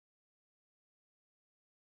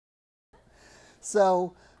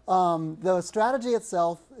So the strategy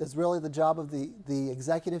itself is really the job of the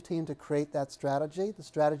executive team to create that strategy. The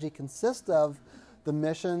strategy consists of the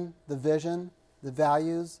mission, the vision, the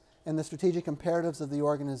values, and the strategic imperatives of the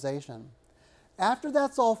organization. After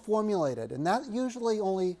that's all formulated, and that usually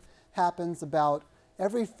only happens about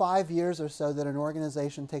every 5 years or so that an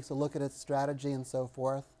organization takes a look at its strategy and so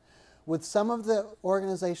forth. With some of the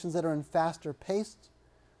organizations that are in faster paced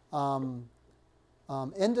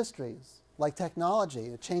industries, like technology,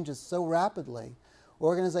 it changes so rapidly.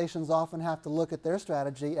 Organizations often have to look at their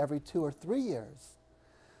strategy every 2 or 3 years.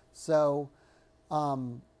 So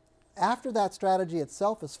after that strategy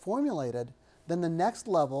itself is formulated, then the next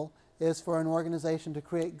level is for an organization to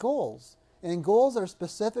create goals. And goals are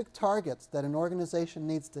specific targets that an organization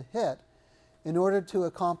needs to hit in order to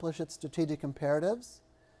accomplish its strategic imperatives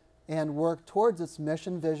and work towards its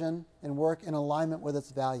mission, vision, and work in alignment with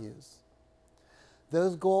its values.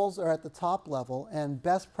 Those goals are at the top level, and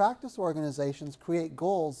best practice organizations create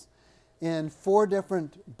goals in 4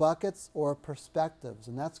 different buckets or perspectives,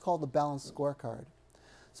 and that's called the balanced scorecard.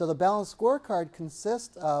 So the balanced scorecard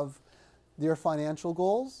consists of your financial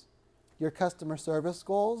goals, your customer service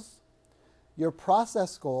goals, your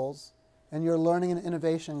process goals, and your learning and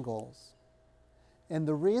innovation goals. And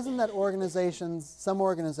the reason that some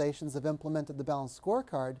organizations have implemented the balanced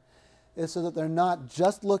scorecard is so that they're not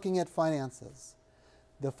just looking at finances.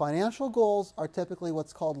 The financial goals are typically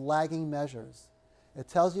what's called lagging measures. It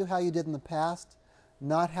tells you how you did in the past,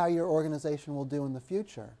 not how your organization will do in the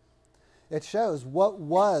future. It shows what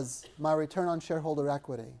was my return on shareholder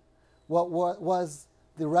equity, what was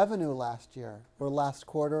the revenue last year or last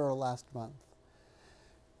quarter or last month.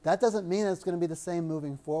 That doesn't mean it's going to be the same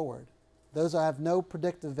moving forward. Those have no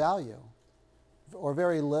predictive value or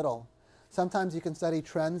very little. Sometimes you can study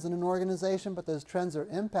trends in an organization, but those trends are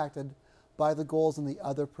impacted by the goals and the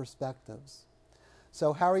other perspectives.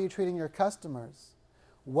 So how are you treating your customers?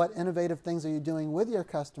 What innovative things are you doing with your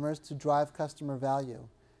customers to drive customer value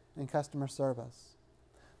and customer service?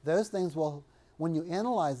 Those things will, when you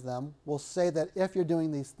analyze them, will say that if you're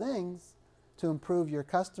doing these things to improve your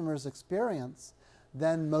customer's experience,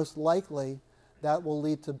 then most likely that will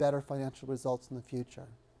lead to better financial results in the future.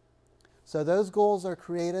 So those goals are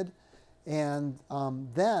created, and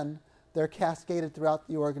then they're cascaded throughout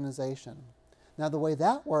the organization. Now the way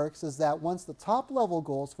that works is that once the top level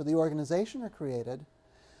goals for the organization are created,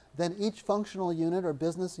 then each functional unit or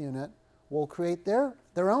business unit will create their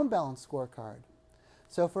own balanced scorecard.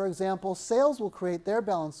 So for example, sales will create their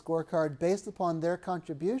balanced scorecard based upon their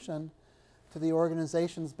contribution to the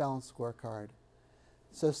organization's balanced scorecard.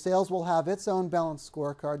 So sales will have its own balanced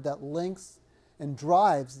scorecard that links and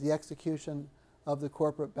drives the execution of the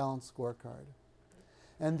corporate balanced scorecard.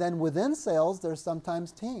 And then within sales, there's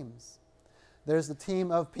sometimes teams. There's a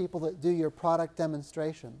team of people that do your product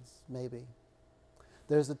demonstrations, maybe.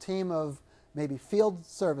 There's a team of maybe field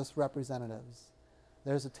service representatives.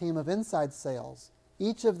 There's a team of inside sales.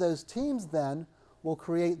 Each of those teams then will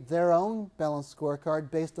create their own balanced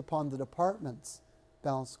scorecard based upon the department's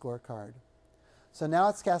balanced scorecard. So now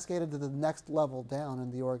it's cascaded to the next level down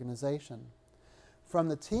in the organization. From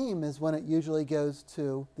the team is when it usually goes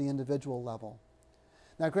to the individual level.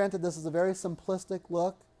 Now granted, this is a very simplistic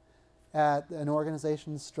look at an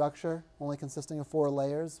organization's structure, only consisting of 4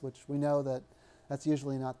 layers, which we know that that's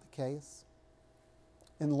usually not the case,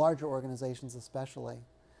 in larger organizations especially.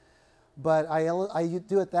 But I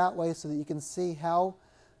do it that way so that you can see how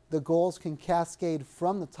the goals can cascade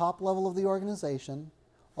from the top level of the organization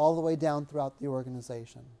all the way down throughout the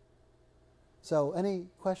organization. So any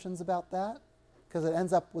questions about that? Because it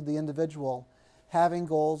ends up with the individual having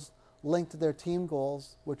goals linked to their team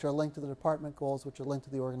goals, which are linked to the department goals, which are linked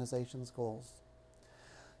to the organization's goals.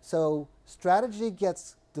 So strategy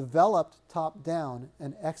gets developed top down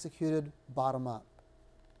and executed bottom up.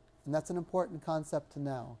 And that's an important concept to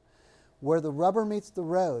know. Where the rubber meets the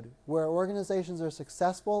road, where organizations are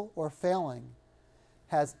successful or failing,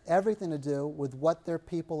 has everything to do with what their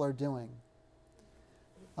people are doing.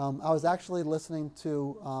 I was actually listening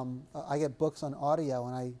to, I get books on audio,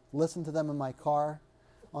 and I listen to them in my car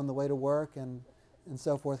on the way to work and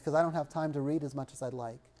so forth, because I don't have time to read as much as I'd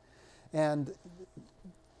like. And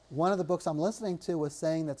one of the books I'm listening to was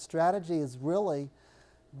saying that strategy is really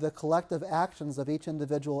the collective actions of each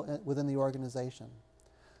individual within the organization.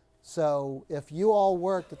 So if you all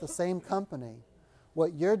worked at the same company,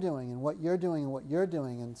 what you're doing and what you're doing and what you're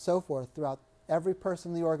doing and so forth throughout every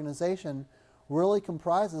person in the organization really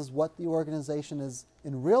comprises what the organization is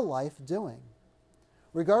in real life doing,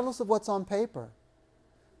 regardless of what's on paper.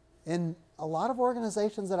 In a lot of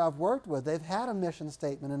organizations that I've worked with, they've had a mission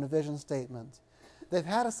statement and a vision statement. they've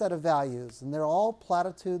had a set of values, and they're all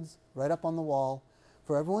platitudes right up on the wall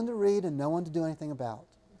for everyone to read and no one to do anything about.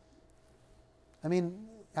 I mean,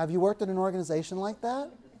 have you worked in an organization like that?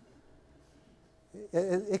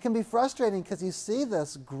 It can be frustrating because you see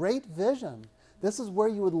this great vision. This is where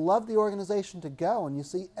you would love the organization to go, and you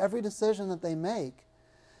see every decision that they make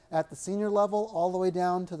at the senior level all the way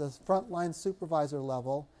down to the frontline supervisor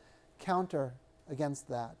level counter against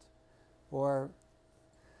that or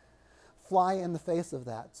fly in the face of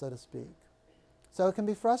that, so to speak. So it can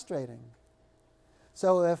be frustrating.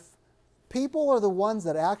 So if people are the ones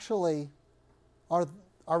that actually are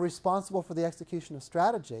responsible for the execution of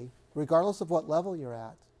strategy, regardless of what level you're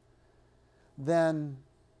at, then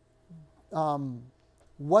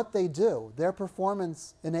what they do, their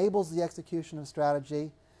performance enables the execution of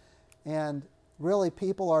strategy, and really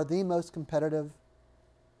people are the most competitive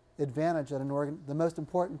advantage that the most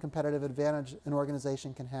important competitive advantage an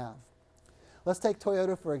organization can have. Let's take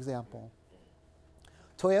Toyota, for example.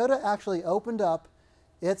 Toyota actually opened up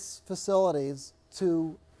its facilities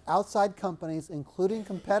to outside companies, including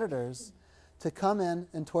competitors, to come in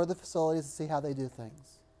and tour the facilities and see how they do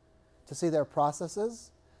things, to see their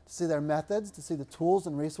processes, to see their methods, to see the tools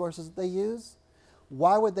and resources that they use.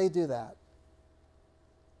 Why would they do that?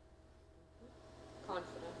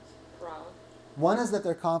 Confidence, proud. One is that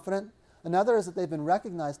they're confident. Another is that they've been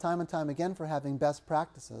recognized time and time again for having best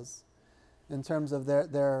practices in terms of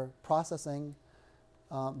their processing,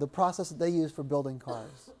 the process that they use for building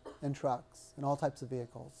cars and trucks and all types of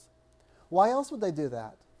vehicles. Why else would they do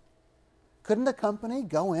that? Couldn't a company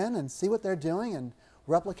go in and see what they're doing and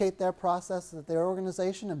replicate their process at their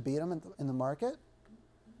organization and beat them in the market?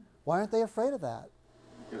 Why aren't they afraid of that?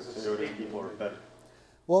 Because Toyota people are better.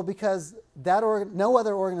 Well, because no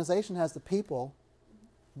other organization has the people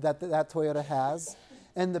that Toyota has,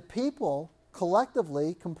 and the people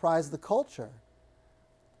collectively comprise the culture.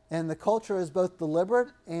 And the culture is both deliberate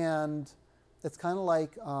and it's kind of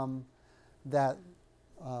like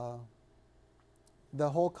the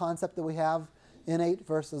whole concept that we have, innate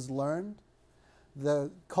versus learned.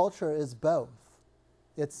 The culture is both.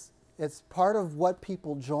 It's part of what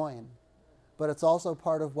people join, but it's also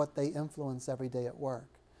part of what they influence every day at work.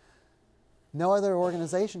 No other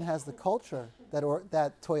organization has the culture that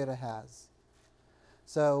Toyota has.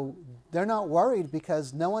 So they're not worried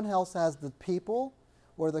because no one else has the people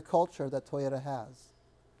or the culture that Toyota has.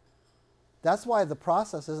 That's why the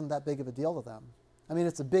process isn't that big of a deal to them. I mean,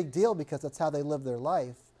 it's a big deal because that's how they live their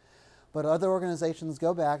life. But other organizations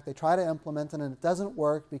go back, they try to implement it, and it doesn't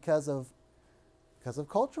work because of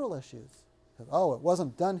cultural issues. Oh, it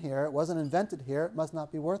wasn't done here, it wasn't invented here, it must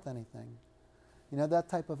not be worth anything. You know, that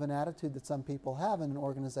type of an attitude that some people have in an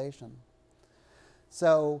organization.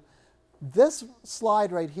 So this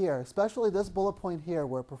slide right here, especially this bullet point here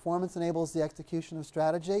where performance enables the execution of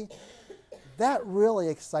strategy, that really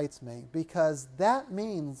excites me because that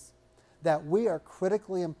means that we are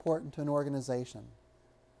critically important to an organization.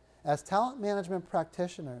 As talent management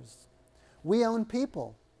practitioners, we own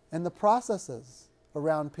people and the processes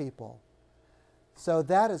around people. So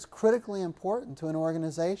that is critically important to an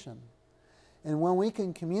organization. And when we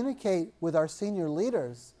can communicate with our senior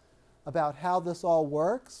leaders about how this all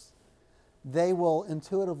works, they will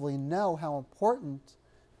intuitively know how important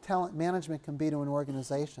talent management can be to an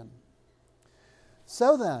organization.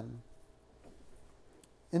 So then,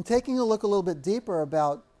 in taking a look a little bit deeper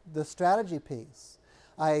about the strategy piece,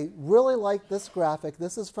 I really like this graphic.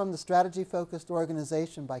 This is from the Strategy Focused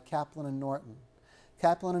Organization by Kaplan and Norton.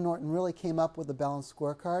 Kaplan and Norton really came up with the balanced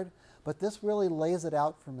scorecard, but this really lays it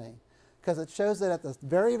out for me because it shows that at the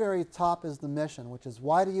very, very top is the mission, which is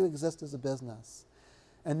why do you exist as a business?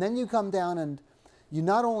 And then you come down and you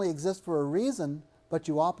not only exist for a reason, but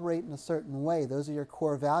you operate in a certain way. Those are your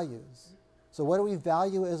core values. So what do we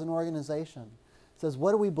value as an organization? It says,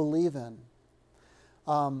 what do we believe in?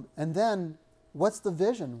 And then, what's the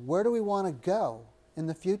vision? Where do we want to go in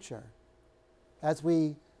the future as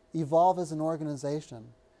we evolve as an organization?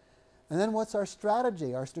 And then what's our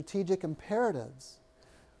strategy, our strategic imperatives,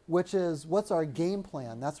 which is what's our game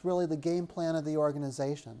plan? That's really the game plan of the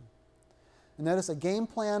organization. And notice a game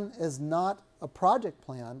plan is not a project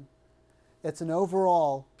plan. It's an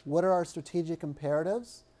overall, what are our strategic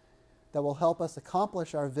imperatives that will help us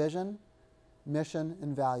accomplish our vision, mission,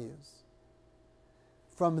 and values.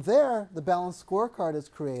 From there, the balanced scorecard is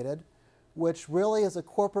created, which really is a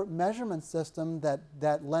corporate measurement system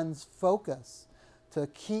that lends focus to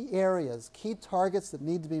key areas, key targets that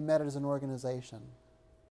need to be met as an organization.